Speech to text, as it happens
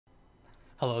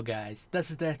Hello guys, this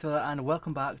is Deathdealer and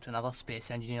welcome back to another Space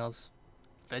Engineers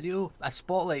video, a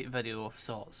spotlight video of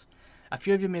sorts. A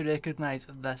few of you may recognise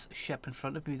this ship in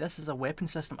front of me. This is a weapon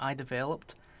system I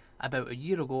developed about a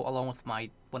year ago along with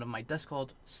one of my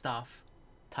Discord staff,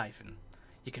 Typhun.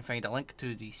 You can find a link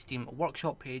to the Steam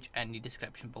workshop page in the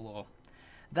description below.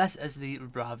 This is the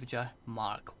Ravager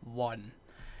Mark 1.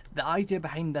 The idea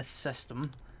behind this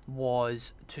system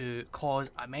was to cause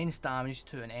immense damage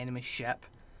to an enemy ship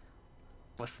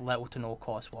with little to no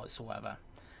cost whatsoever.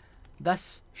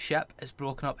 This ship is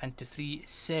broken up into three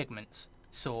segments.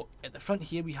 So at the front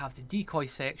here we have the decoy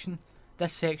section.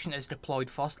 This section is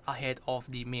deployed first ahead of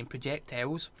the main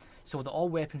projectiles, so that all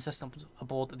weapon systems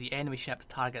aboard the enemy ship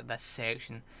target this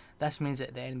section. This means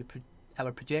that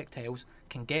our projectiles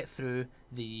can get through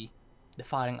the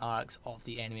firing arcs of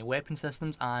the enemy weapon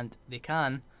systems, and they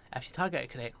can, if you target it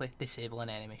correctly, disable an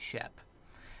enemy ship.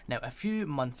 Now a few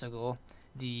months ago,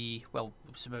 it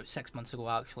was about 6 months ago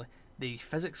actually, the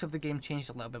physics of the game changed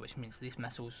a little bit, which means these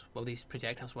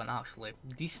projectiles weren't actually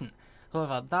decent.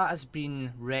 However, that has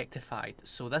been rectified,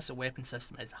 so this weapon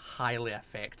system is highly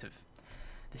effective.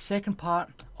 The second part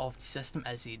of the system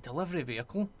is the delivery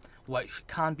vehicle, which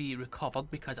can be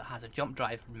recovered because it has a jump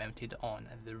drive mounted on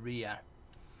the rear.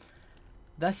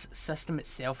 This system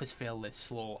itself is fairly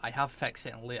slow. I have fixed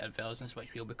it in later versions,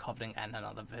 which we'll be covering in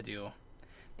another video.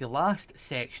 The last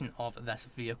section of this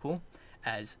vehicle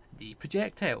is the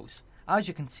projectiles. As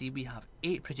you can see, we have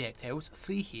 8 projectiles,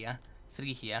 3 here,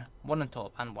 3 here, 1 on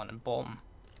top and 1 on bottom.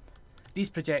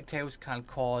 These projectiles can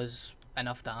cause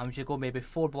enough damage. You go maybe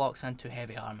 4 blocks into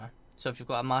heavy armour. So if you've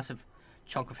got a massive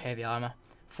chunk of heavy armour,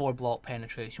 4 block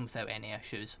penetration without any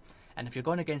issues. And if you're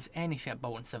going against any ship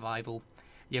built in survival,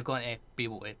 you're going to be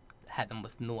able to hit them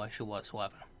with no issue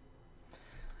whatsoever.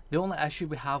 The only issue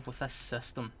we have with this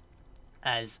system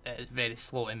is it is very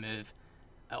slow to move.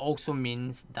 It also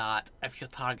means that if your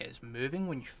target is moving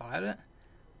when you fire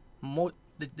it,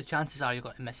 the chances are you're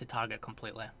going to miss the target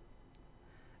completely.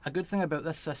 A good thing about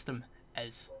this system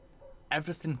is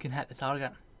everything can hit the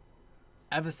target.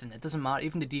 Everything, it doesn't matter,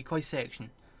 even the decoy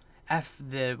section. If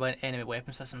the enemy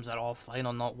weapon systems are offline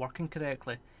or not working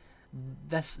correctly,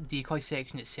 this decoy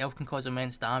section itself can cause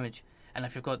immense damage. And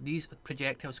if you've got these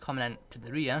projectiles coming in to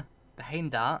the rear, behind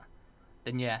that,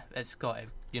 then yeah, it's got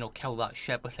to, kill that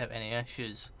ship without any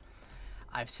issues.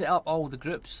 I've set up all the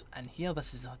groups, and here,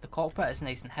 this is the cockpit, it's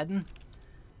nice and hidden.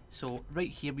 So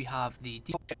right here we have the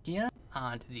decoy here,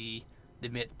 and the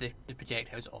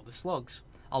projectiles or the slugs,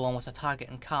 along with a target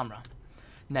and camera.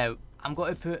 Now, I'm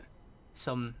going to put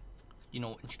some,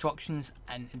 instructions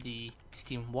in the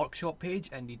Steam workshop page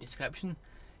in the description.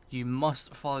 You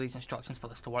must follow these instructions for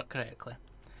this to work correctly.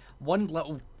 One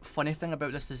little funny thing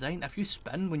about this design, if you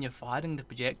spin when you're firing the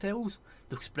projectiles,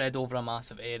 they'll spread over a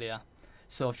massive area.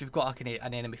 So if you've got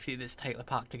an enemy fleet that's tightly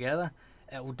packed together,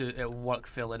 it'll work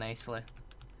fairly nicely.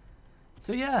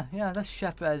 So yeah, this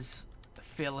ship is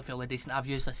fairly decent. I've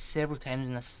used this several times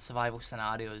in the survival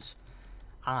scenarios,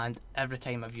 and every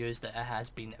time I've used it, it has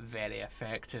been very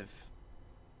effective.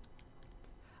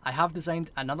 I have designed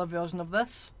another version of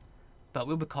this, but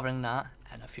we'll be covering that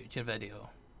in a future video.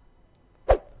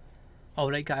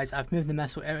 Alright guys, I've moved the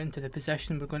missile out into the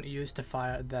position we're going to use to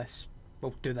fire this,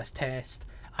 do this test.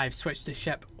 I've switched the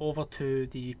ship over to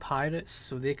the pirates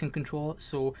so they can control it,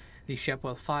 so the ship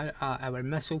will fire at our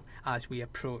missile as we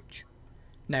approach.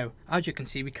 Now, as you can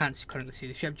see, we can't currently see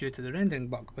the ship due to the rendering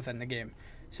bug within the game.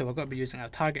 So we're going to be using our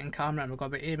targeting camera, and we're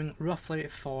going to be aiming roughly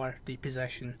for the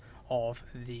position of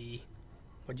the,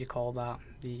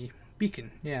 the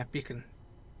beacon, beacon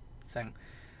thing.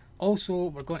 Also,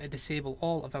 we're going to disable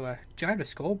all of our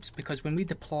gyroscopes, because when we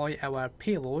deploy our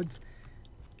payload,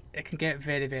 it can get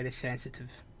very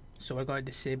sensitive. So we're going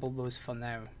to disable those for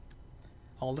now.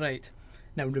 Alright,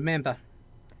 now remember,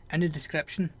 in the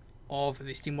description of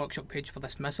the Steam Workshop page for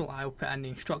this missile, I'll put in the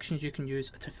instructions you can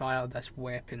use to fire this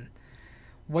weapon.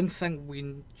 One thing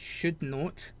we should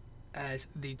note is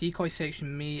the decoy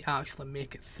section may actually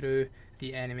make it through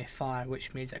the enemy fire,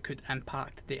 which means it could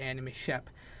impact the enemy ship.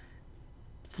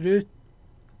 Through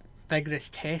vigorous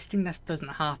testing, this doesn't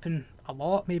happen a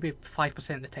lot, maybe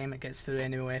 5% of the time it gets through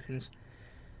enemy weapons,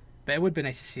 but it would be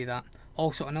nice to see that.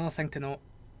 Also, another thing to note,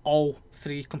 all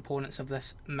 3 components of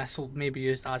this missile may be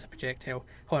used as a projectile.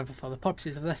 However, for the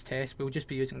purposes of this test, we'll just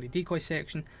be using the decoy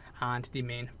section and the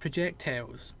main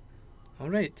projectiles.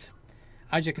 Alright,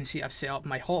 as you can see, I've set up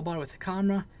my hotbar with the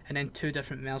camera and then 2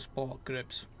 different MERS bot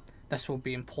groups. This will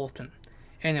be important.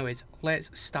 Anyways,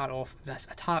 let's start off this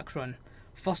attack run.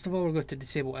 First of all, we're going to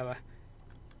disable our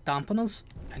dampeners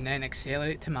and then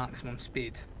accelerate to maximum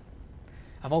speed.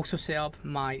 I've also set up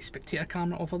my spectator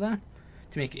camera over there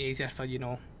to make it easier for, you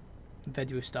know,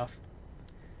 video stuff.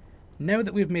 Now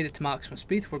that we've made it to maximum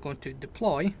speed, we're going to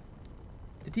deploy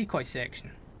the decoy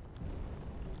section.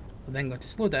 We're then going to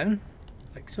slow down,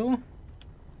 like so.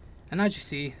 And as you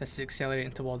see, this is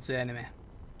accelerating towards the enemy.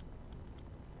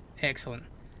 Excellent.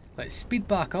 Let's speed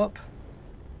back up.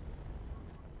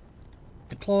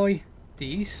 Deploy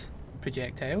these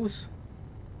projectiles.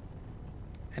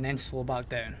 And then slow back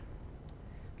down.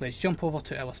 Let's jump over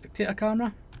to our spectator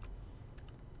camera.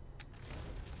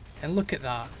 And look at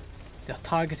that. They're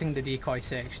targeting the decoy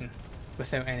section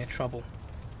without any trouble.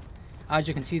 As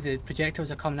you can see, the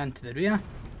projectiles are coming into the rear.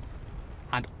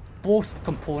 And both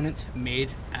components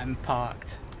made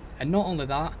impact. And not only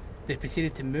that, they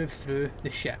proceeded to move through the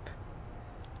ship.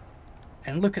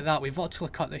 And look at that, we virtually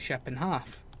cut the ship in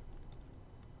half.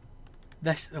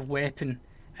 This weapon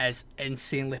is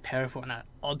insanely powerful, and I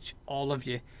urge all of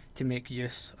you to make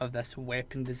use of this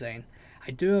weapon design.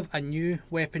 I do have a new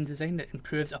weapon design that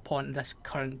improves upon this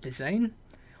current design.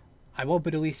 I will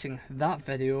be releasing that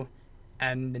video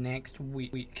in the next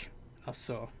week or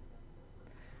so.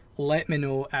 Let me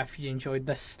know if you enjoyed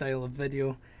this style of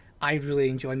video. I really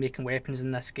enjoy making weapons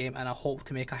in this game, and I hope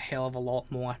to make a hell of a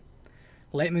lot more.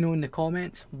 Let me know in the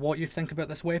comments what you think about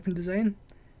this weapon design.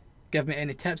 Give me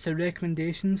any tips or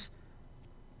recommendations,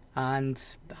 and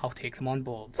I'll take them on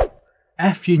board.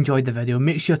 If you enjoyed the video,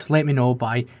 make sure to let me know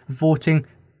by voting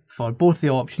for both the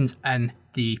options in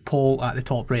the poll at the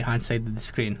top right hand side of the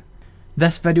screen.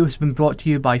 This video has been brought to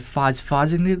you by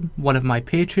Fazing, one of my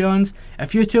Patreons.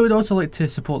 If you too would also like to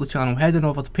support the channel, head on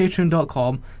over to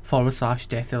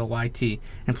patreon.com/DeathDealerYT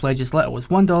and pledge as little as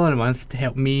 $1 a month to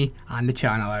help me and the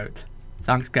channel out.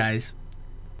 Thanks guys.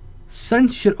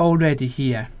 Since you're already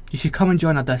here, you should come and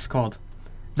join our Discord.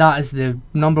 That is the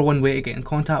 #1 way to get in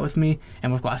contact with me,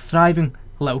 and we've got a thriving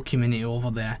little community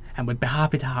over there, and we'd be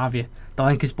happy to have you. The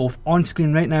link is both on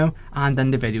screen right now and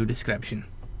in the video description.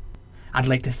 I'd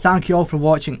like to thank you all for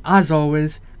watching as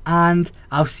always, and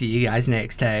I'll see you guys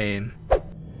next time.